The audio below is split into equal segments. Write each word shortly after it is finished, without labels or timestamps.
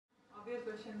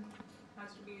question has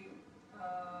to be,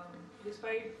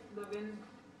 despite the win,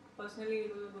 personally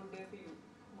it was a good day for you.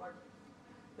 What,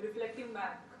 reflecting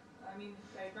back, I mean,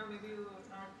 right now maybe you're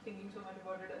not thinking so much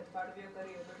about it as part of your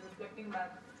career, but reflecting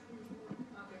back,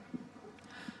 okay.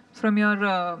 From your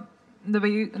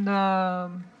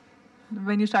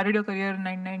when you started your career in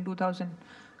 99 2000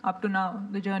 up to now,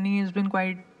 the journey has been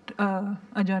quite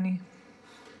a journey.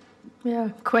 Yeah,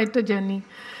 quite a journey.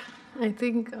 I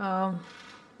think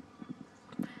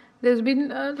there's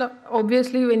been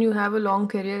obviously when you have a long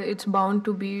career, it's bound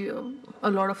to be a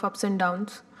lot of ups and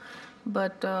downs.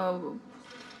 But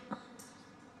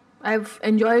I've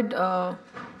enjoyed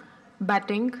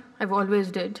batting. I've always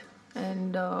did,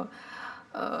 and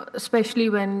especially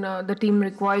when the team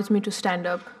requires me to stand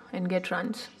up and get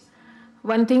runs.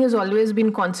 One thing has always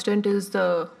been constant is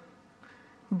the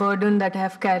burden that I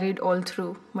have carried all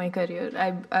through my career.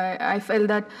 I felt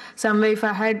that somewhere if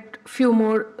I had few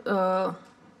more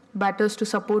batters to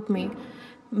support me,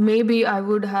 maybe I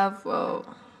would have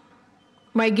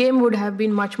my game would have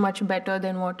been much better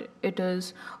than what it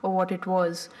is or what it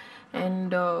was.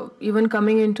 And even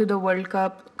coming into the World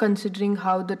Cup, considering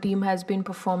how the team has been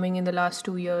performing in the last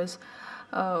 2 years,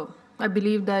 I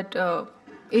believe that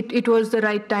it was the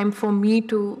right time for me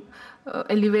to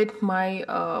elevate my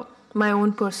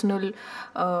own personal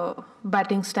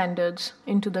batting standards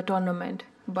into the tournament.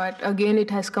 But again, it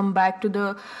has come back to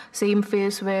the same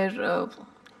phase where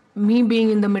me being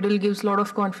in the middle gives a lot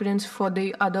of confidence for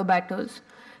the other batters,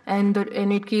 and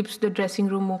it keeps the dressing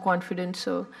room more confident.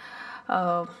 So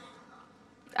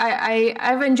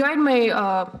I've enjoyed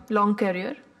my long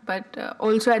career, but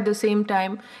also at the same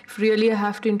time, if really I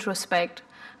have to introspect,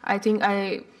 I think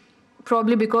I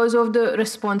probably because of the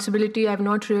responsibility, I'm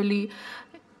not really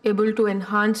able to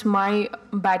enhance my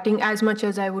batting as much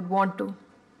as I would want to.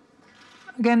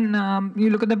 Again, you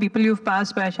look at the people you've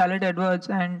passed by, Charlotte Edwards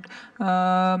and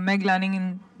Meg Lanning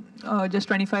in just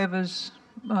 25 is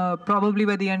probably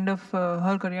by the end of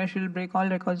her career she'll break all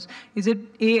records. Is it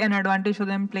A, an advantage for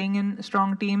them playing in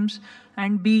strong teams,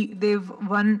 and B, they've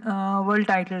won world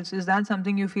titles? Is that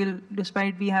something you feel,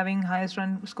 despite we having highest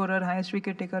run scorer, highest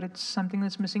wicket taker, it's something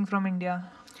that's missing from India?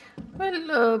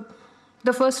 Well,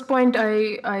 the first point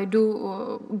I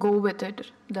do go with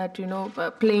it, that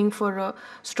playing for a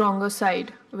stronger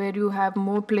side where you have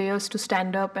more players to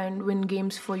stand up and win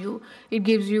games for you, it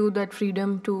gives you that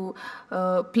freedom to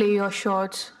play your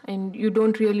shots, and you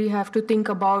don't really have to think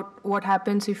about what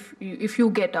happens if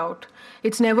you get out.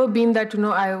 It's never been that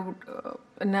I would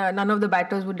none of the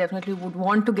batters would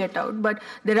want to get out, but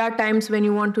there are times when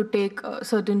you want to take a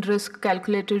certain risk,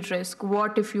 calculated risk.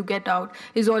 What if you get out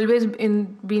is always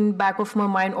been back of my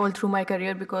mind all through my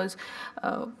career, because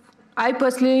I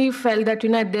personally felt that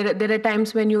there are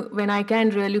times when I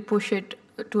can really push it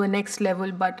to a next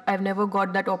level, but I've never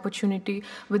got that opportunity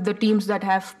with the teams that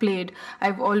have played.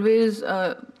 I've always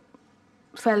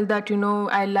felt that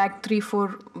I lacked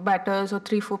 3-4 batters or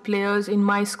 3-4 players in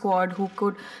my squad who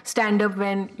could stand up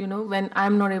when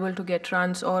I'm not able to get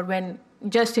runs, or when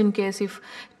just in case if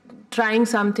trying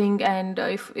something and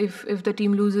if the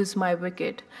team loses my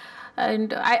wicket.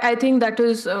 And I think that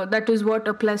is what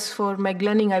a plus for Meg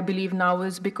Lanning, I believe now,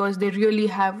 is because they really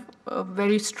have a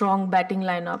very strong batting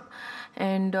lineup,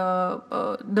 and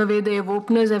the way the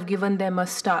openers have given them a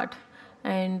start.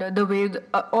 And the way,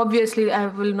 obviously, I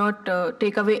will not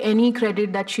take away any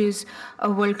credit that she's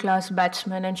a world-class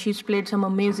batsman and she's played some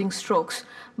amazing strokes.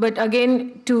 But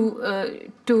again, to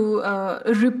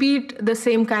repeat the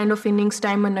same kind of innings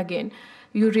time and again,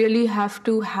 you really have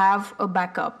to have a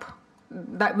backup.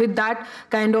 With that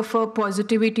kind of a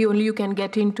positivity, only you can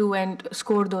get into and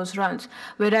score those runs.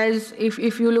 Whereas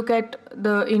if you look at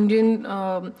the Indian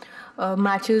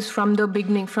matches from the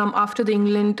beginning, from after the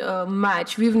England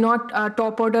match, our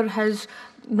top order has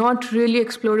not really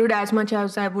exploded as much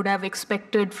as I would have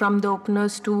expected, from the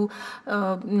openers to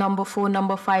number 4,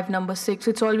 number 5, number 6.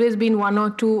 It's always been 1 or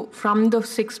 2 from the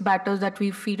 6 batters that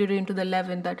we've feeded into the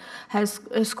 11 that has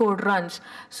scored runs.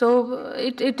 So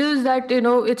it is that,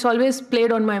 it's always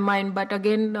played on my mind. But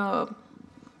again,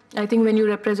 I think when you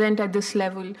represent at this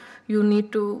level, you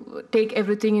need to take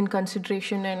everything in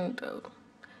consideration and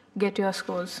get your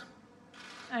scores.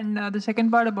 And the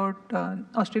second part about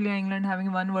Australia, England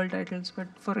having won world titles, but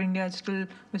for India,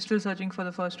 we're still searching for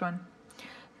the first one.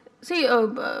 See,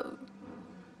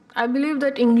 I believe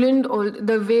that England,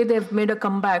 the way they've made a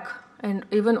comeback, and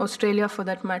even Australia for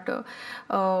that matter,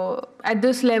 at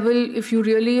this level, if you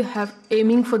really have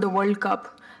aiming for the World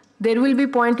Cup, there will be a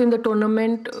point in the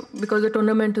tournament, because the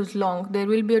tournament is long, there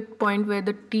will be a point where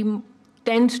the team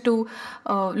tends to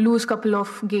lose couple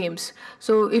of games.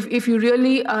 So if you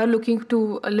really are looking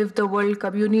to live the World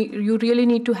Cup, you really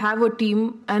need to have a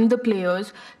team and the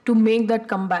players to make that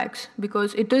comebacks,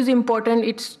 because it is important.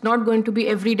 It's not going to be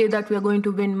every day that we are going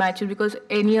to win matches, because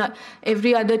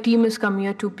every other team is come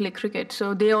here to play cricket,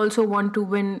 so they also want to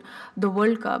win the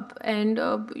World Cup, and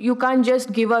you can't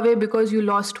just give away because you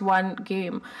lost one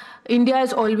game. India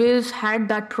has always had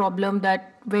that problem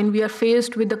that when we are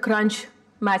faced with the crunch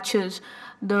matches,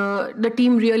 the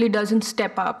team really doesn't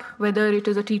step up, whether it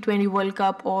is a T20 World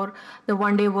Cup or the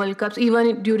One Day World Cups,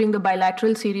 even during the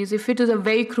bilateral series. If it is a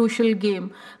very crucial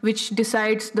game which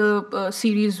decides the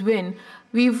series win,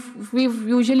 we've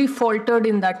usually faltered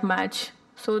in that match.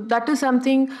 So that is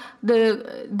something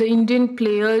the Indian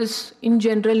players in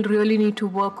general really need to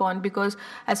work on, because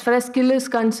as far as skill is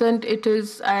concerned, it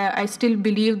is I still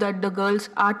believe that the girls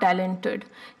are talented.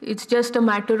 It's just a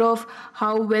matter of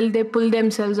how well they pull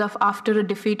themselves up after a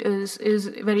defeat is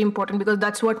very important, because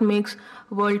that's what makes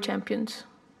world champions.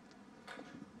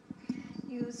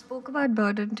 You spoke about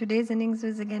burden. Today's innings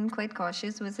was again quite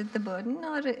cautious. Was it the burden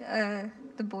or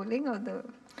the bowling or the?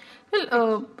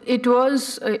 Well, it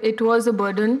was a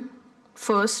burden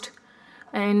first,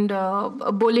 and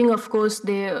bowling, of course,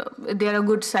 they are a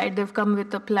good side. They've come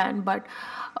with a plan. But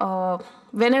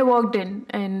when I walked in,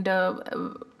 and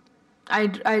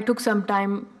I took some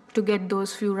time to get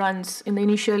those few runs in the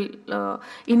initial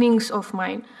innings of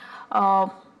mine.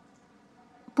 Poonam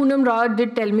Rawat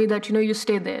did tell me that you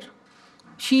stay there.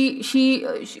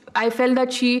 I felt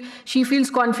that she feels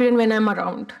confident when I'm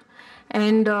around.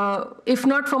 And if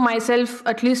not for myself,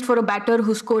 at least for a batter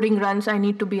who's scoring runs, I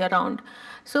need to be around.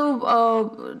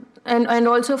 So and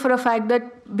also for a fact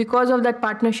that because of that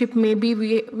partnership, maybe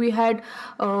we had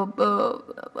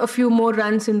a few more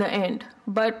runs in the end.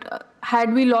 But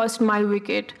had we lost my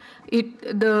wicket,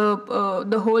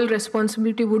 the whole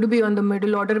responsibility would be on the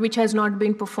middle order, which has not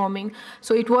been performing.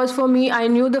 So it was for me. I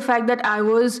knew the fact that I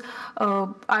was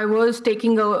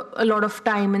taking a lot of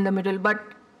time in the middle, but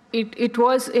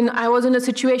I was in a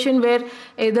situation where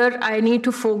either I need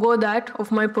to forego that of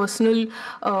my personal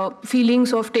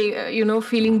feelings of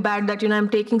feeling bad that I'm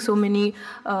taking so many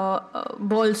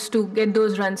balls to get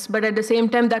those runs, but at the same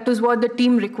time that is what the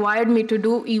team required me to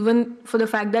do, even for the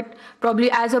fact that probably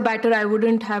as a batter I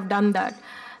wouldn't have done that.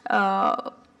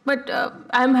 But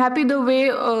I'm happy the way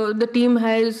the team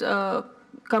has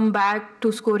come back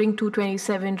to scoring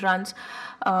 227 runs.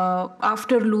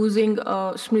 After losing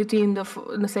Smriti in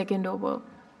the second over.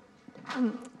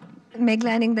 Meg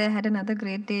Lanning there had another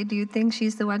great day. Do you think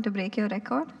she's the one to break your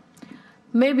record?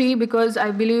 Maybe, because I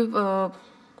believe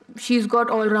she's got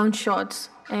all-round shots,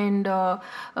 and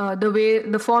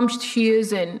the form she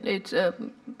is in, it's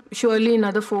surely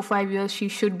another 4-5 years she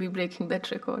should be breaking that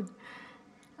record.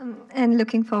 And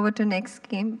looking forward to next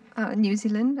game, New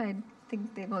Zealand. I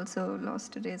think they've also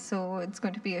lost today, so it's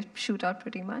going to be a shootout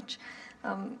pretty much.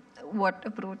 What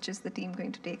approach is the team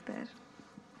going to take there?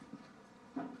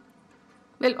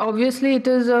 Well, obviously it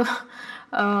is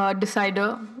a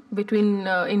decider between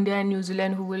India and New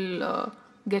Zealand who will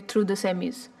get through the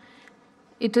semis.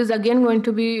 It is again going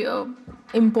to be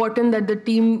important that the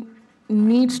team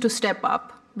needs to step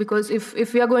up, because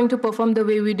if we are going to perform the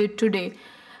way we did today,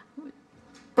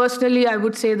 personally I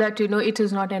would say that it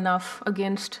is not enough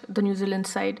against the New Zealand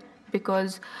side,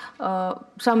 because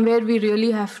somewhere we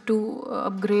really have to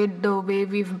upgrade the way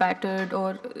we've batted,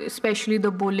 or especially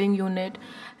the bowling unit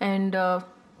and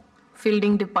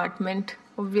fielding department,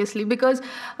 obviously, because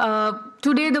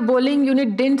today the bowling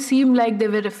unit didn't seem like they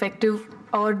were effective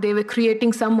or they were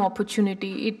creating some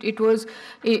opportunity. It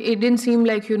didn't seem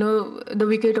like the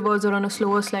wicket was on a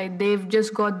slower slide. They've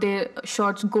just got their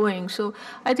shots going. So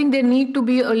I think they need to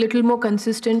be a little more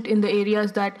consistent in the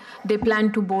areas that they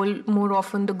plan to bowl more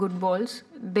often the good balls.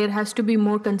 There has to be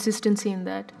more consistency in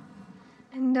that.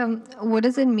 And what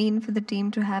does it mean for the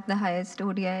team to have the highest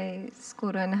ODI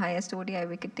scorer and highest ODI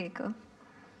wicket taker?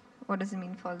 What does it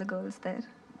mean for all the girls there?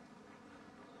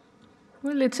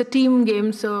 Well, it's a team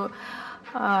game, so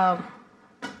well,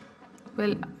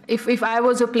 if I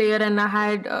was a player and I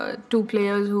had two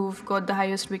players who've got the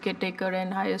highest wicket taker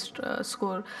and highest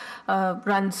scored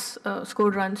runs,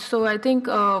 so I think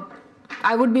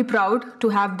I would be proud to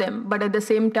have them. But at the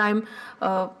same time,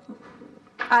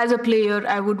 as a player,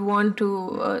 I would want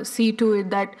to see to it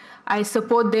that I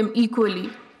support them equally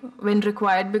when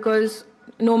required, because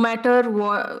no matter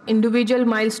what, individual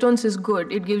milestones is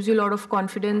good. It gives you a lot of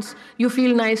confidence. You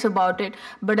feel nice about it.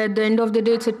 But at the end of the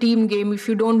day, it's a team game. If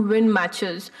you don't win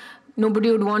matches,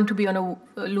 nobody would want to be on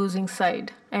a losing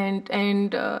side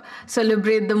and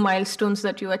celebrate the milestones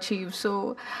that you achieve.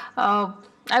 So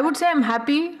I would say I'm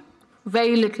happy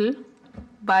very little,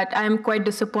 but I am quite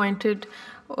disappointed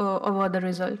over the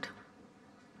result.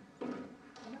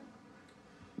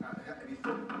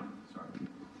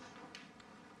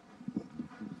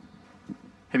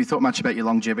 Have you thought much about your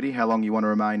longevity, how long you want to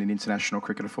remain an international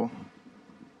cricketer for?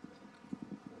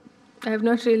 I have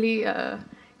not really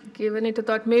given it a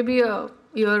thought. Maybe a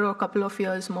year or a couple of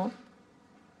years more.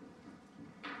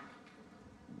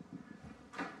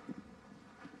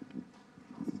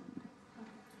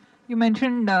 You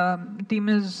mentioned team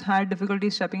has had difficulty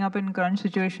stepping up in current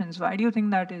situations. Why do you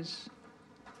think that is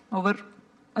over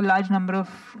a large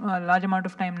amount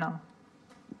of time now?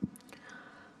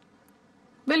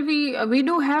 Well, we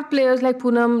do have players like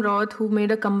Poonam Roth who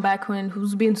made a comeback and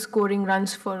who's been scoring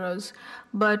runs for us,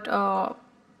 but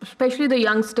especially the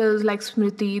youngsters like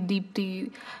Smriti,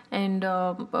 Deepti, and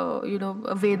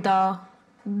Veda.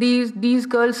 These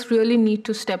girls really need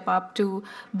to step up to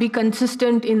be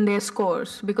consistent in their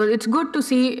scores, because it's good to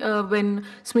see when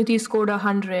Smriti scored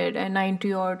 100 and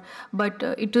 90 odd, but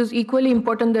it is equally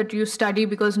important that you study,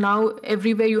 because now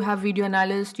everywhere you have video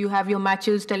analysts, you have your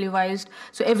matches televised,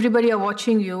 so everybody are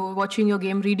watching your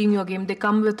game, reading your game. They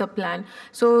come with a plan.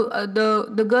 So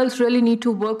the girls really need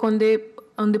to work on the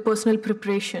personal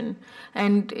preparation,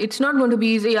 and it's not going to be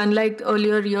easy, unlike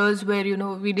earlier years where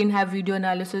we didn't have video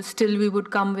analysis. Still we would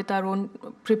come with our own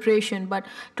preparation, but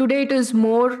today it is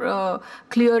more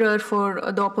clearer for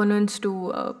the opponents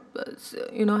to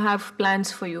have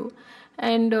plans for you.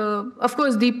 And of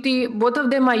course Deepti, both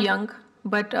of them are young,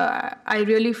 but I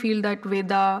really feel that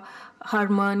Veda,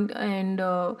 Harman, and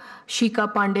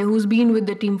Shika Pandey, who's been with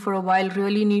the team for a while,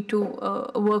 really need to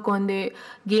work on the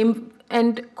game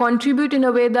and contribute in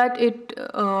a way that it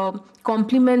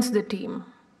complements the team.